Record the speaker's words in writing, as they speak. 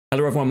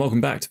Hello everyone,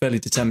 welcome back to Fairly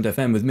Determined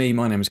FM with me.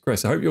 My name is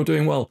Chris. I hope you're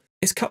doing well.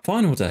 It's Cup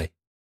Final Day.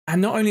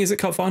 And not only is it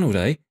Cup Final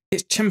Day,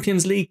 it's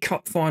Champions League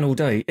Cup Final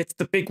Day. It's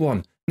the big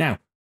one. Now,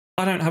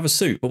 I don't have a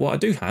suit, but what I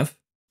do have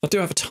a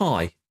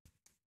tie.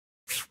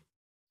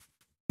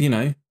 You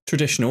know,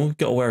 traditional,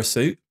 got to wear a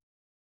suit.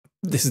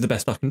 This is the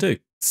best I can do.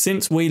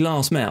 Since we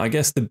last met, I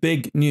guess the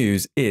big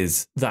news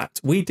is that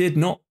we did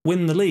not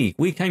win the league.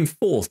 We came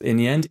fourth in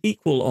the end,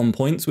 equal on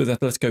points with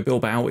Atletico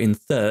Bilbao in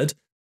third.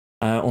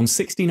 On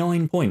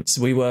 69 points,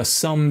 we were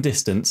some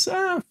distance,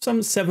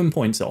 some 7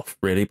 points off,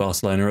 really,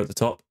 Barcelona at the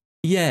top.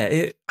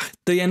 Yeah,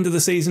 the end of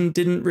the season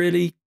didn't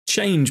really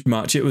change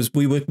much. It was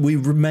we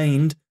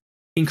remained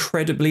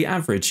incredibly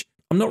average.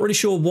 I'm not really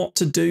sure what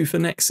to do for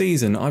next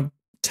season. I went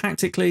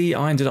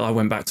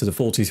back to the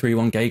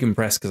 4-2-3-1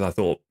 Gegenpress because I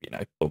thought, you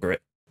know, bugger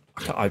it.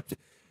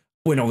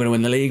 We're not going to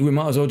win the league. We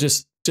might as well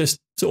just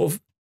sort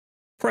of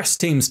press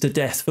teams to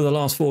death for the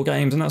last 4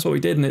 games, and that's what we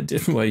did. And it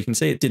didn't. Well, you can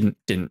see it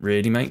didn't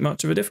really make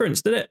much of a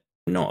difference, did it?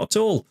 Not at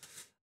all.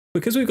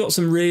 Because we've got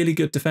some really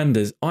good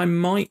defenders, I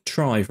might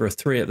try for a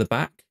 3 at the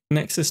back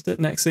next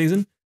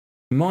season.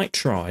 Might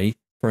try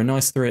for a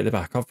nice 3 at the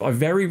back. I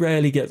very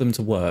rarely get them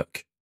to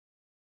work,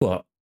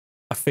 but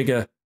I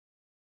figure,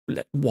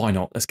 why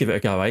not? Let's give it a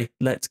go, eh?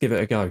 Let's give it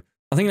a go.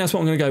 I think that's what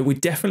I'm going to go. We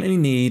definitely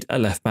need a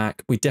left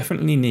back. We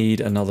definitely need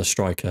another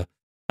striker.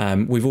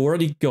 We've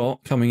already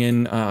got coming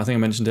in, I think I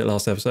mentioned it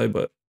last episode,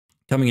 but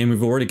coming in,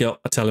 we've already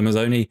got Atletico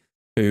Madrid,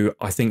 who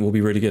I think will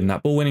be really good in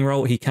that ball-winning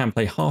role. He can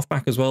play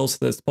half-back as well, so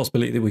there's the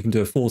possibility that we can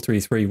do a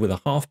 4-3-3 with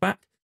a half-back,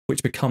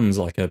 which becomes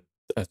like a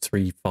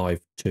 3-5-2,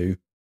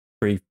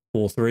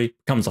 3-4-3,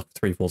 becomes like a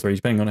 3-4-3,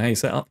 depending on how you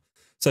set up.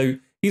 So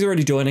he's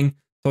already joining.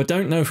 So I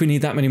don't know if we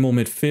need that many more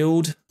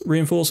midfield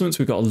reinforcements.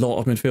 We've got a lot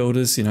of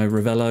midfielders. You know,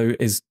 Ravello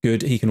is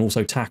good. He can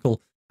also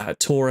tackle.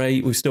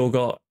 Torre, we've still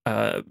got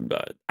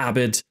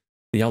Abid,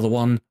 the other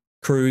one,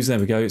 Cruz, there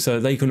we go. So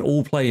they can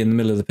all play in the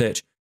middle of the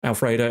pitch.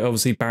 Alfredo,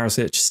 obviously,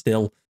 Barisic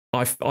still.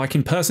 I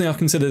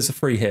consider this a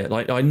free hit.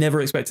 Like, I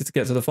never expected to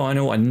get to the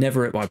final. I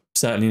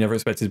certainly never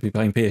expected to be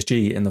playing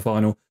PSG in the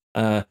final.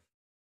 They're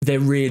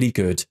really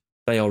good.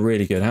 They are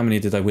really good. How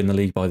many did they win the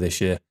league by this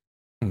year?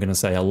 I'm going to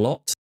say a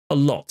lot. A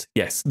lot,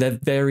 yes. They're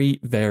very,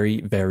 very,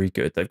 very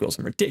good. They've got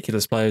some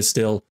ridiculous players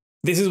still.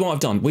 This is what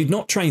I've done. We've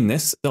not trained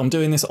this. I'm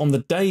doing this on the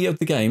day of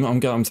the game.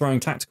 I'm throwing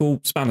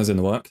tactical spanners in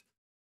the works.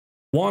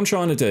 What I'm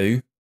trying to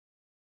do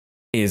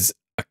is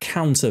a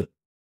counter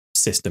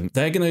system.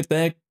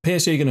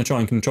 PSG are going to try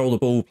and control the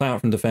ball, play out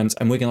from defence,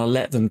 and we're going to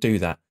let them do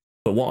that.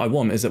 But what I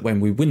want is that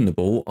when we win the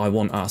ball, I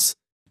want us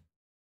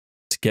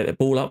to get the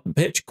ball up the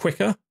pitch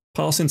quicker,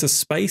 pass into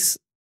space.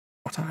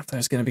 I don't know if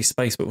there's going to be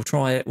space, but we'll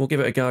try it. We'll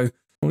give it a go.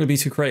 We're going to be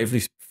too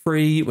creatively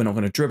free. We're not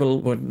going to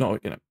dribble. We're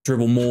not going to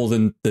dribble more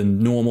than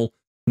normal.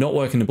 Not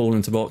working the ball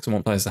into the box. I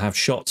want players to have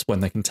shots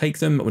when they can take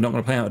them. We're not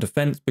going to play out of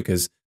defence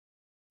because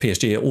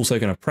PSG are also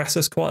going to press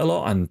us quite a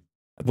lot, and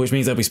which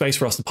means there'll be space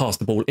for us to pass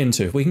the ball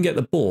into. If we can get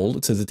the ball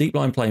to the deep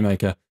line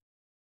playmaker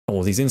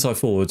or these inside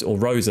forwards or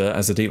Rosa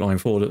as a deep line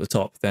forward at the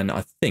top, then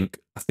I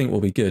think we'll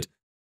be good.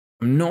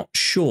 I'm not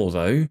sure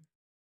though.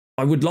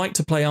 I would like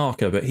to play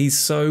Arca, but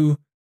he's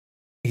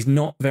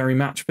not very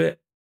match fit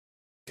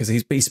because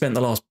he spent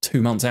the last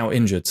 2 months out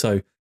injured. So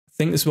I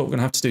think this is what we're going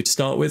to have to do to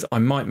start with. I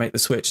might make the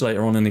switch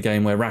later on in the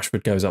game where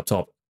Rashford goes up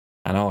top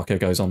and Arca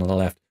goes on the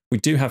left. We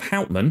do have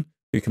Houtman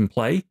who can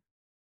play.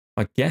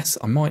 I guess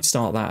I might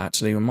start that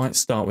actually. We might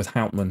start with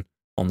Houtman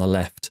on the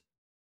left,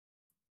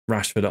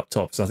 Rashford up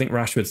top. So I think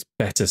Rashford's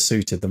better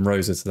suited than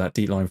Rosa to that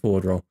deep line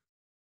forward role.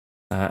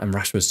 And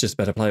Rashford's just a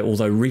better player,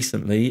 although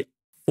recently,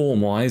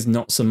 form-wise,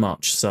 not so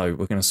much. So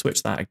we're going to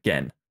switch that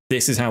again.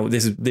 This is what we're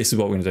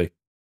going to do.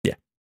 Yeah.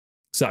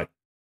 So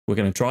we're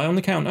going to try on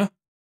the counter.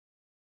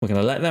 We're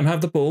going to let them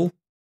have the ball.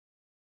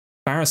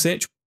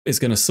 Barisic is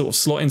going to sort of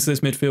slot into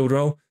this midfield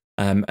role.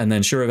 And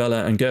then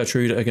Chirivella and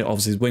Gertrude,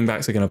 obviously, his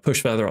wing-backs are going to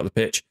push further up the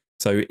pitch.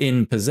 So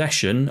in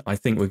possession, I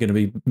think we're going to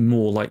be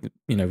more like,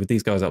 you know, with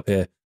these guys up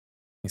here,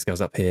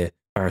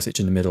 Barisic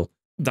in the middle.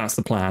 That's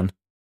the plan.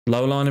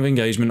 Low line of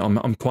engagement.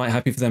 I'm quite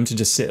happy for them to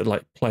just sit,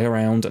 like, play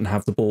around and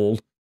have the ball.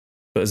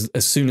 But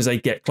as soon as they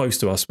get close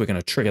to us, we're going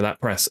to trigger that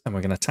press and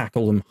we're going to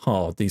tackle them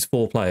hard. These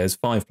 5 players,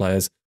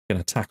 are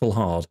going to tackle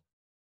hard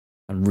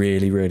and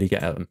really, really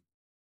get at them.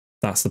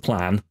 That's the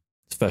plan.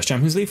 It's first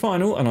Champions League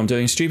final, and I'm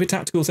doing stupid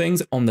tactical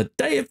things on the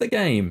day of the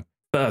game.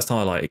 First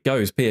highlight, it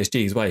goes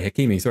PSG's way.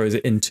 Hakimi throws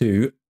it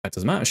into, it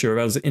doesn't matter,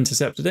 Chirivella's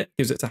intercepted it,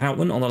 gives it to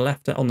Houtman on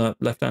the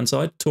left-hand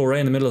side. Torre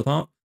in the middle of the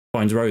park,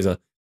 finds Rosa,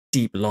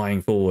 deep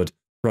lying forward.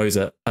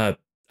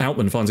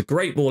 Houtman finds a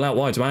great ball out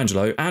wide to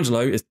Angelo.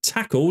 Angelo is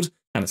tackled,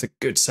 and it's a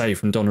good save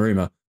from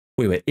Donnarumma.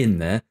 We were in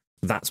there.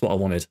 That's what I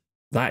wanted.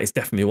 That is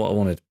definitely what I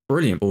wanted.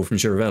 Brilliant ball from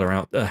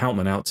Chirivella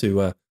Houtman out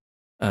to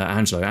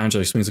Angelo.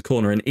 Angelo swings a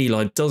corner, and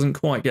Eli doesn't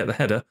quite get the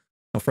header.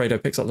 Alfredo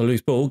picks up the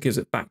loose ball, gives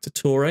it back to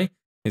Torre.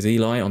 Is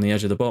Eli on the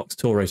edge of the box.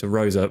 Torre to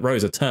Rosa.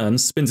 Rosa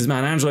turns, spins his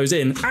man. Angelo's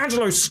in.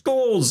 Angelo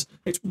scores!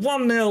 It's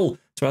 1-0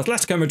 to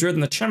Atletico Madrid in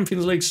the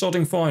Champions League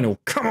sodding final.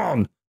 Come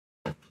on!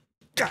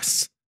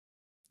 Yes!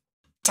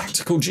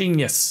 Tactical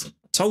genius.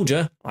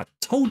 I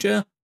told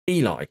you.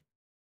 Eli.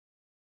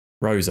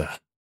 Rosa.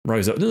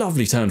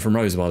 Lovely turn from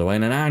Rosa, by the way.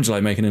 And then Angelo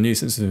making a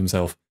nuisance of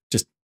himself.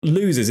 Just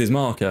loses his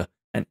marker.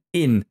 And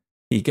in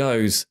he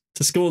goes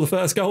to score the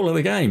first goal of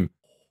the game.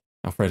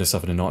 Alfredo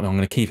suffered a knock. I'm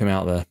going to keep him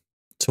out there.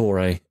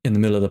 Torre in the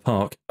middle of the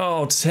park.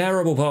 Oh,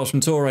 terrible pass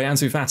from Torre.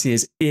 Ansu Fati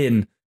is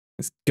in.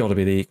 It's got to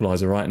be the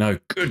equaliser, right? No,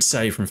 good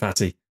save from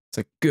Fati. It's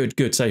a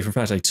good save from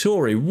Fati.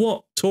 Torre,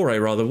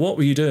 what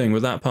were you doing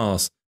with that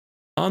pass?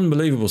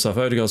 Unbelievable stuff.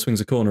 Odegaard swings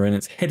a corner in.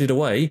 It's headed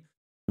away.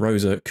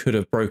 Rosa could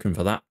have broken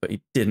for that, but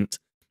he didn't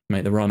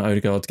make the run.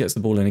 Odegaard gets the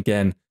ball in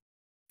again.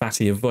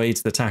 Fati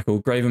avoids the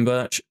tackle.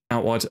 Gravenberch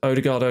out wide to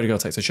Odegaard.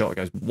 Odegaard takes a shot. It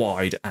goes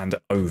wide and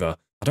over.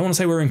 I don't want to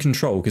say we're in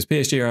control because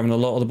PSG are having a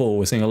lot of the ball.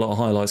 We're seeing a lot of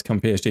highlights come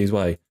PSG's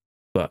way.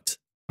 But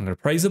I'm going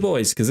to praise the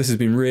boys because this has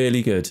been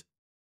really good.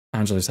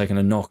 Angelo's taking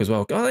a knock as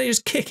well. Are they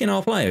just kicking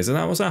our players? Is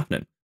that what's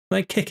happening? Are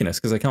they kicking us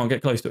because they can't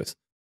get close to us?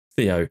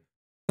 Theo.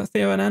 That's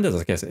Theo Hernandez,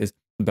 I guess it is.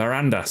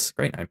 Barandas.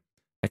 Great name.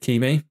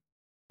 Hakimi.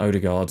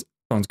 Odegaard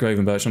finds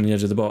Gravenberch on the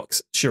edge of the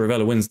box.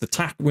 Chiravella wins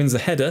the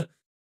header.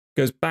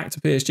 Goes back to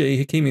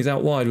PSG. Hakimi's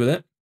out wide with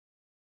it.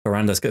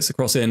 Barandas gets the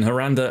cross in.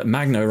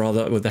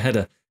 Magno with the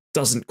header.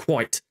 Doesn't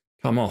quite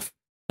come off.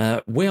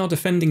 We are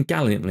defending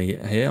gallantly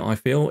here, I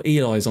feel.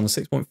 Eli's on a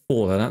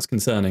 6.4 there. That's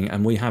concerning.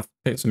 And we have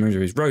picked some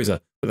injuries.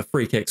 Rosa with a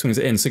free kick swings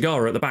it in.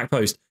 Segara at the back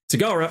post.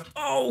 Segara,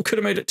 could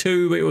have made it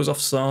 2, but it was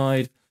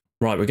offside.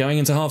 Right, we're going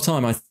into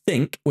half-time, I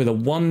think, with a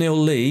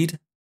 1-0 lead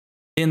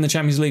in the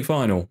Champions League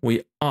final.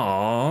 We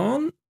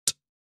aren't.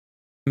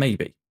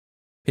 Maybe.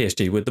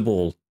 PSG with the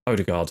ball.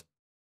 Odegaard.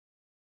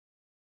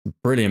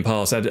 Brilliant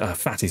pass.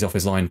 Fati's off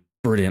his line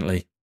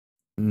brilliantly.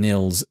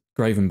 Nils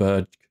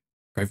Gravenberch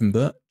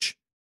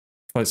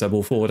floats that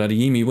ball forward.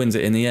 Adeyemi wins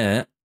it in the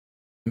air.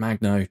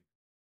 Magno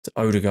to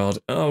Odegaard.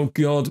 Oh,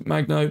 God,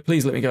 Magno,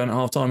 please let me go in at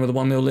half-time with a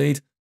 1-0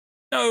 lead.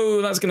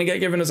 No, that's going to get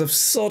given as a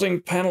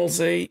sodding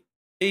penalty.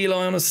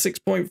 Eli on a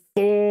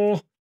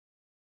 6.4.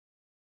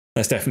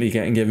 That's definitely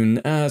getting given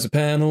as a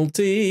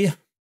penalty.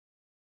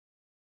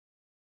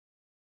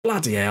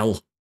 Bloody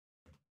hell.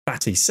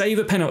 Fati, save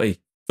a penalty.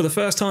 For the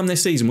first time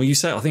this season, will you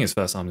say, I think it's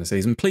the first time this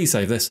season, please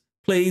save this.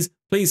 Please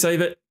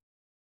save it.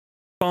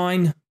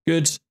 Fine,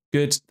 good.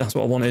 That's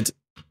what I wanted.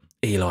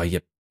 Eli,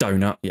 you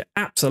donut, you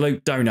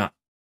absolute donut.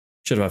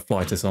 Should have had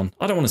Flightus on.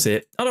 I don't want to see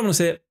it.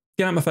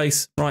 Get out of my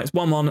face. Right, it's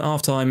 1-1,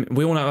 half-time.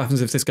 We all know what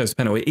happens if this goes to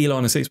penalty. Eli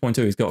on a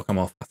 6.2, he's got to come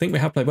off. I think we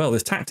have played well.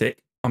 This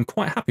tactic, I'm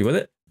quite happy with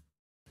it.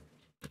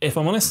 If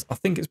I'm honest, I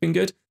think it's been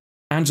good.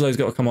 Angelo's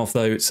got to come off,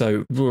 though,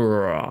 so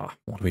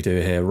what do we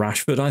do here?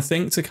 Rashford, I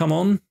think, to come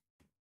on.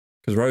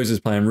 Because Rose is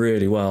playing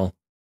really well.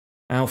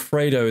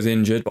 Alfredo is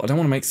injured, but I don't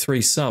want to make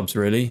 3 subs,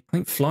 really. I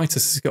think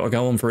Flightus has got to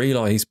go on for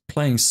Eli. He's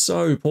playing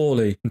so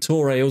poorly. And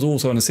Torre is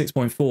also on a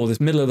 6.4, this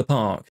middle of the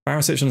park.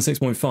 Barisic on a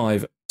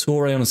 6.5,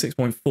 Torre on a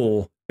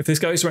 6.4. If this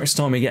goes to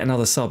extra time, we get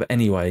another sub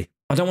anyway.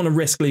 I don't want to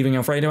risk leaving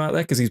Alfredo out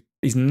there because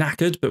he's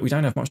knackered, but we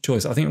don't have much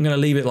choice. I think I'm going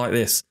to leave it like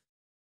this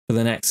for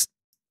the next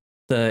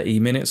 30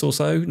 minutes or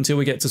so until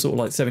we get to sort of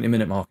like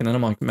 70-minute mark, and then I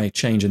might make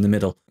change in the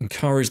middle.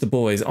 Encourage the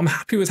boys. I'm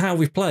happy with how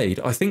we've played.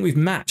 I think we've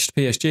matched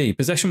PSG.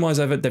 Possession-wise,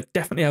 they've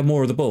definitely had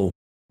more of the ball.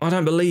 I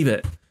don't believe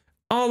it.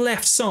 Our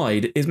left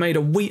side is made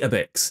of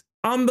Weetabix.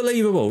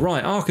 Unbelievable.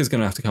 Right, Arca's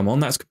going to have to come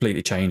on. That's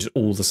completely changed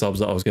all the subs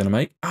that I was going to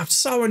make. I'm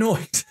so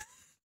annoyed.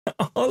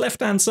 Our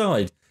left-hand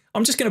side.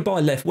 I'm just going to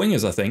buy left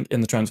wingers, I think,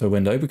 in the transfer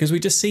window because we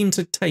just seem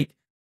to take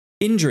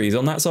injuries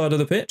on that side of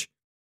the pitch.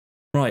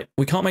 Right,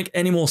 we can't make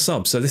any more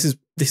subs, so this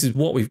is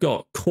what we've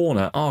got.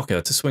 Corner,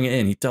 Arca to swing it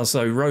in. He does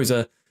so.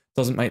 Rosa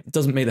doesn't meet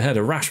the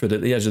header. Rashford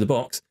at the edge of the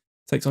box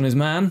takes on his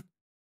man,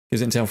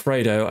 gives it to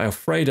Alfredo.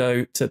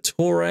 Alfredo to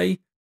Torre.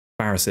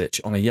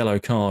 Barisic on a yellow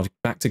card.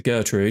 Back to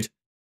Gertrude.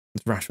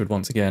 It's Rashford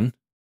once again.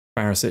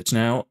 Barisic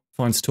now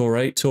finds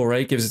Torre.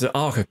 Torre gives it to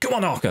Arca. Come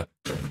on, Arca.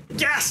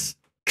 Yes!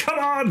 Come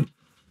on!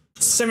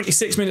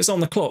 76 minutes on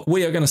the clock.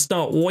 We are going to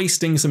start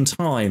wasting some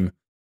time.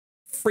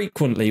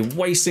 Frequently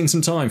wasting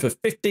some time for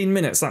 15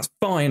 minutes. That's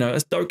fine.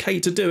 That's okay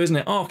to do, isn't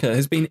it? Arca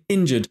has been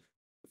injured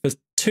for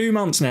 2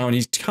 months now, and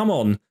he's come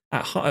on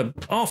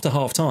after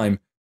half-time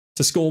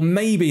to score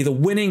maybe the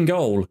winning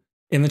goal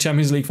in the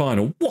Champions League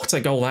final. What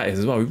a goal that is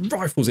as well. He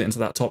rifles it into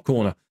that top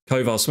corner.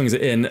 Kovar swings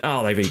it in.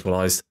 Oh, they've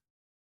equalised.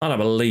 I don't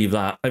believe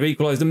that. They've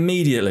equalised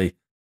immediately.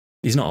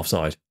 He's not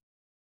offside.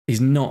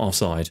 He's not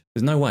offside.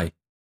 There's no way.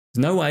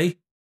 There's no way.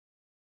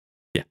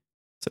 Yeah.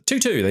 So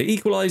 2-2. They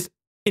equalised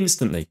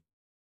instantly.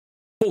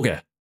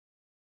 Borgia.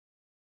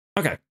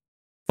 Okay,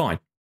 fine.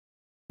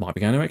 Might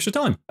be going to extra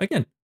time.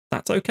 Again,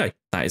 that's okay.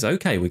 That is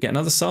okay. We get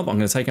another sub. I'm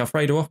going to take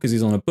Alfredo off because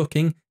he's on a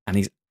booking and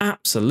he's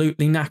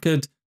absolutely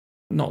knackered.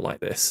 Not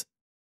like this.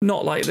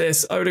 Not like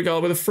this.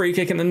 Odegaard with a free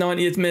kick in the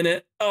 90th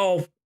minute.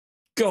 Oh,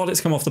 God,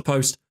 it's come off the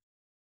post.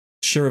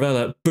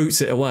 Chiravella boots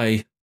it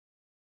away.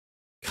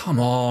 Come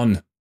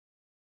on.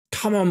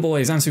 Come on,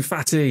 boys. Ansu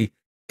Fati,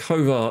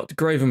 Kovar,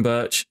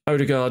 Gravenberch,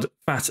 Odegaard,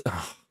 Fati.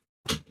 Oh.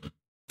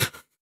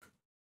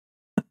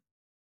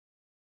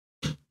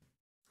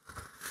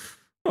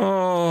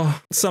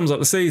 Oh, it sums up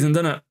the season,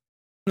 doesn't it?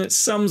 It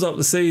sums up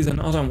the season.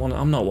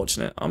 I'm not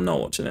watching it. I'm not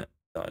watching it.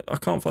 I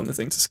can't find the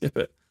thing to skip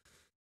it.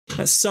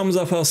 That sums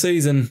up our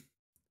season.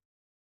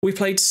 We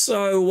played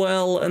so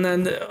well, and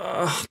then,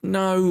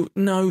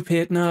 no,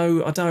 Piet,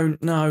 no, I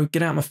don't, no,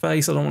 get out of my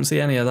face, I don't want to see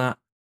any of that.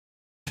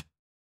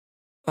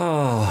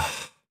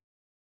 Oh,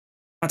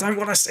 I don't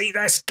want to see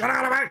this, get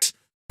out of it!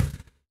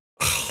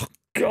 Oh,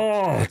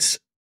 God.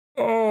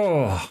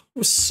 Oh,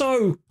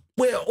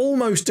 we're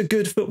almost a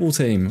good football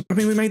team. I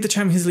mean, we made the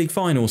Champions League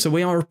final, so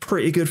we are a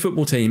pretty good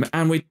football team,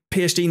 and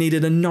PSG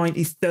needed a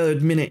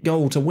 93rd minute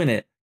goal to win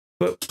it.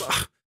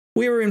 But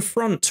we were in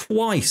front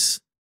twice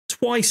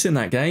in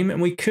that game, and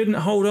we couldn't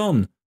hold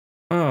on.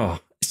 Oh,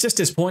 it's just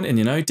disappointing,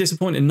 you know,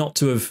 disappointing not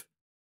to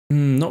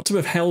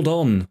have held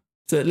on,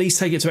 to at least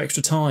take it to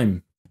extra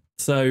time.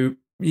 So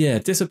yeah,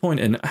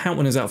 disappointing.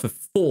 Houtman is out for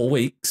 4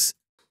 weeks.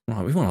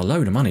 Right, we've won a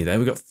load of money there.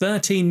 We got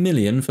 13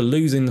 million for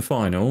losing the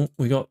final.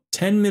 We got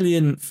 10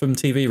 million from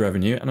TV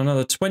revenue and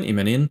another 20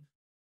 million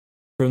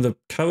from the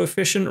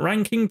coefficient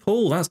ranking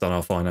pool. That's done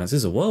our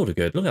finances a world of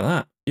good. Look at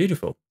that.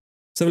 Beautiful.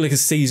 Let's have a look at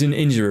season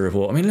injury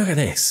report. I mean, look at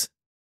this.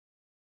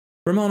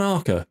 Ramon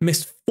Arca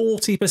missed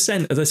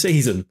 40% of the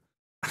season.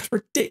 That's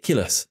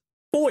ridiculous.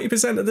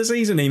 40% of the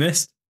season he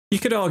missed. You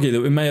could argue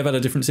that we may have had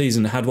a different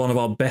season had one of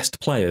our best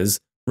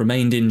players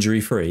remained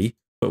injury-free,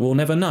 but we'll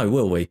never know,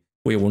 will we?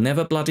 We will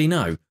never bloody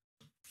know.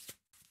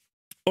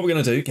 What we're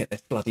going to do, get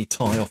this bloody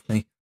tie off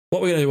me.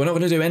 What we're going to do, we're not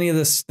going to do any of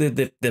this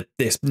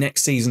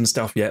next season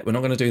stuff yet. We're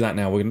not going to do that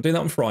now. We're going to do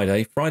that on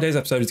Friday. Friday's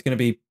episode is going to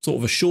be sort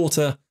of a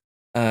shorter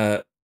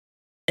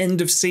end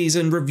of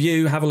season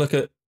review. Have a look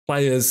at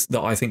players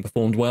that I think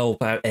performed well,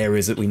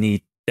 areas that we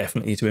need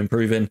definitely to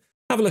improve in.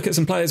 Have a look at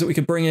some players that we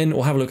could bring in,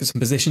 or have a look at some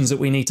positions that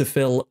we need to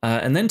fill,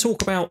 and then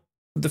talk about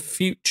the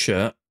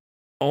future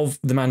of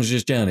the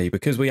manager's journey,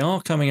 because we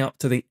are coming up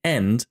to the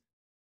end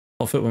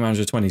of Football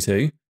Manager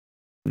 22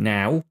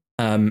 now.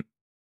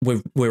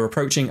 We're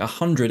approaching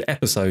 100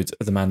 episodes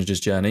of the manager's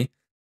journey.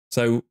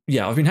 So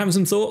yeah, I've been having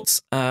some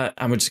thoughts, and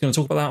we're just going to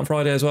talk about that on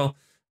Friday as well.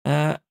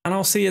 And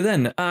I'll see you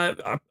then.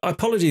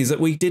 Apologies that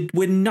we did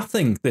win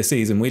nothing this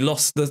season. We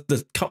lost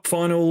the cup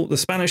final, the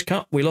Spanish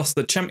Cup. We lost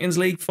the Champions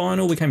League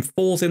final. We came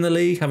 4th in the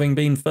league, having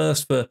been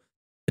first for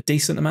a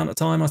decent amount of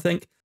time, I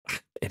think.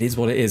 It is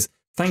what it is.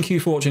 Thank you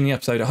for watching the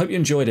episode. I hope you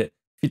enjoyed it.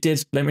 If you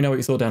did, let me know what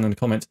you thought down in the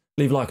comments.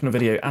 Leave a like on the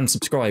video and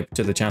subscribe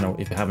to the channel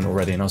if you haven't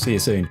already. And I'll see you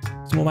soon.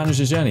 Small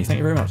Manager's Journey. Thank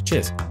you very much.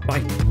 Cheers.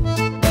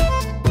 Bye.